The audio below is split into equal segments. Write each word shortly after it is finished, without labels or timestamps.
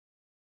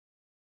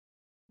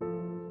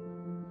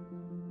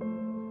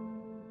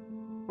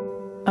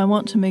I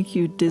want to make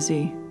you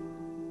dizzy.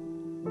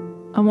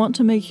 I want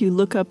to make you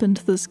look up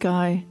into the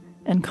sky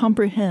and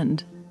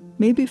comprehend,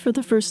 maybe for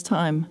the first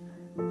time,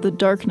 the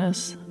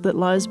darkness that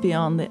lies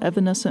beyond the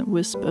evanescent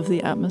wisp of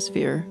the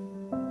atmosphere,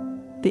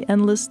 the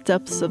endless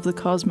depths of the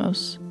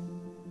cosmos,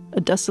 a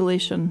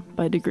desolation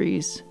by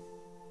degrees.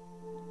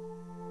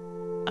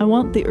 I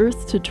want the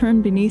earth to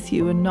turn beneath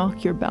you and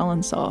knock your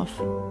balance off,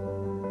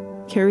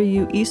 carry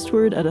you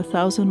eastward at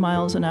 1,000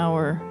 miles an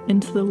hour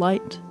into the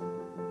light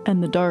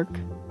and the dark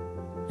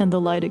and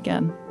the light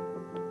again.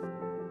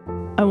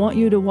 I want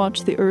you to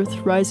watch the earth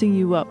rising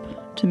you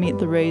up to meet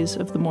the rays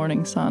of the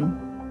morning sun.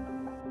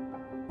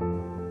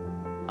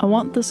 I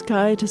want the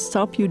sky to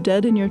stop you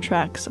dead in your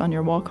tracks on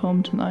your walk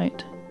home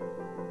tonight,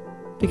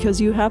 because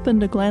you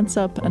happened to glance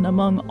up and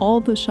among all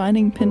the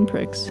shining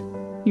pinpricks,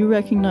 you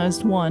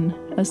recognized one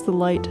as the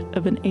light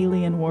of an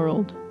alien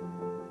world.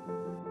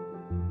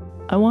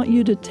 I want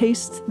you to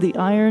taste the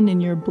iron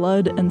in your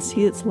blood and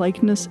see its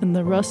likeness in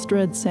the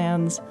rust-red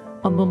sands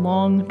on the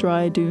long,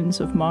 dry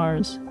dunes of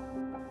Mars,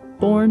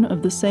 born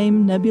of the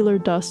same nebular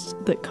dust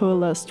that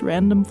coalesced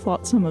random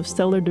flotsam of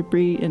stellar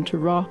debris into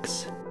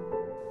rocks,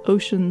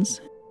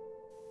 oceans,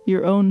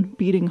 your own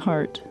beating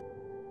heart.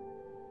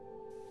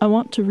 I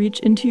want to reach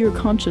into your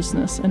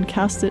consciousness and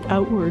cast it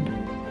outward,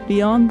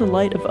 beyond the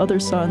light of other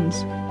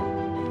suns,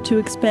 to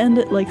expand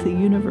it like the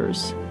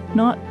universe,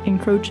 not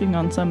encroaching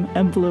on some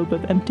envelope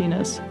of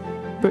emptiness,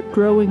 but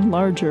growing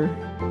larger,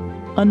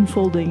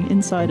 unfolding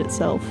inside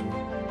itself.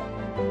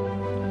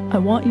 I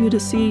want you to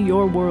see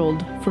your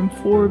world from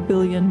 4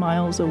 billion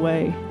miles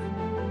away,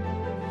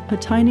 a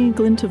tiny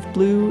glint of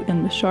blue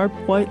in the sharp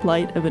white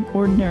light of an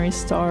ordinary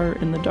star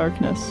in the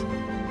darkness.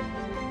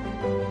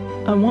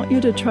 I want you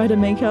to try to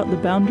make out the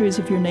boundaries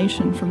of your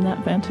nation from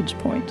that vantage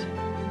point,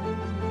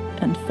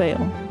 and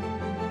fail.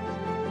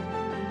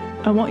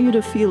 I want you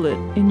to feel it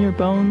in your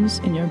bones,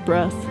 in your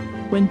breath,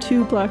 when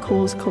 2 black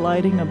holes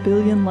colliding 1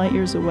 billion light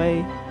years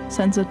away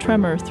sends a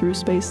tremor through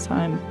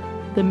space-time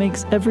that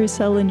makes every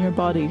cell in your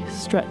body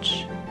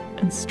stretch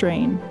and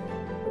strain.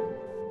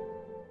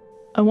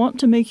 I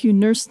want to make you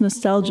nurse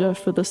nostalgia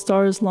for the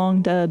stars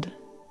long dead,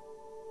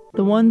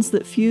 the ones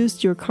that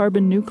fused your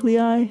carbon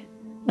nuclei,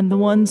 and the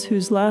ones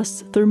whose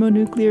last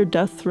thermonuclear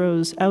death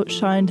throes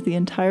outshined the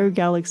entire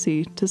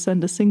galaxy to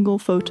send a single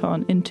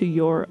photon into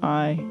your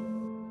eye.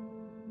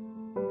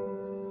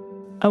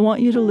 I want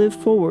you to live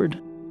forward,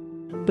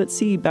 but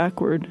see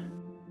backward,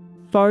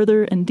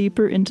 farther and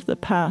deeper into the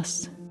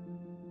past,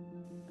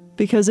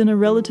 because in a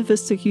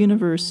relativistic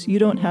universe, you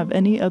don't have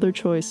any other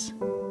choice.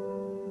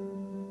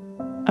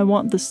 I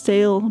want the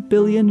stale,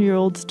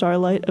 billion-year-old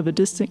starlight of a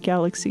distant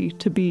galaxy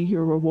to be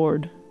your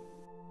reward.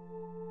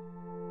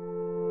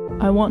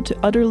 I want to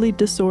utterly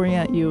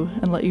disorient you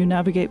and let you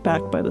navigate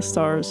back by the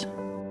stars.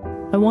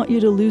 I want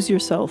you to lose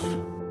yourself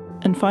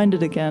and find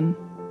it again,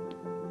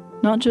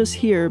 not just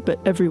here, but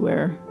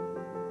everywhere,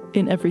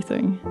 in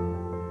everything.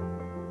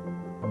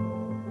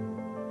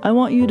 I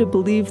want you to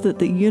believe that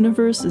the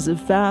universe is a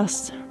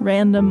vast,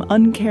 random,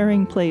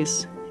 uncaring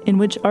place in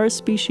which our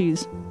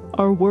species,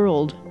 our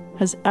world,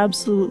 has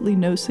absolutely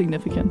no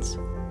significance.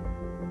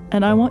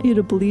 And I want you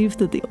to believe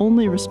that the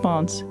only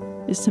response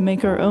is to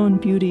make our own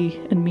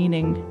beauty and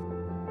meaning,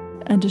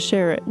 and to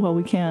share it while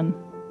we can.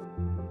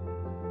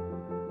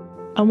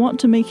 I want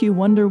to make you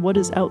wonder what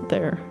is out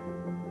there,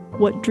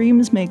 what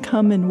dreams may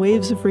come in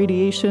waves of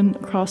radiation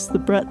across the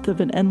breadth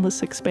of an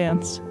endless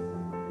expanse,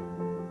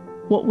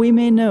 what we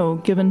may know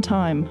given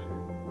time,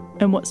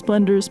 and what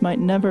splendors might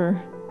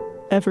never,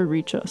 ever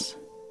reach us.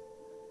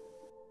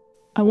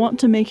 I want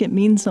to make it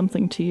mean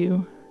something to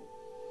you,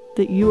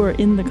 that you are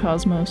in the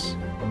cosmos,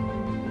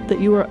 that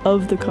you are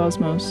of the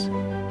cosmos,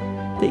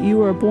 that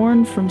you are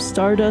born from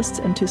stardust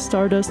and to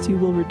stardust you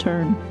will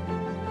return,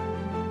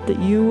 that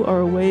you are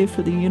a way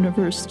for the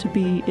universe to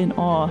be in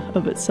awe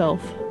of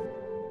itself.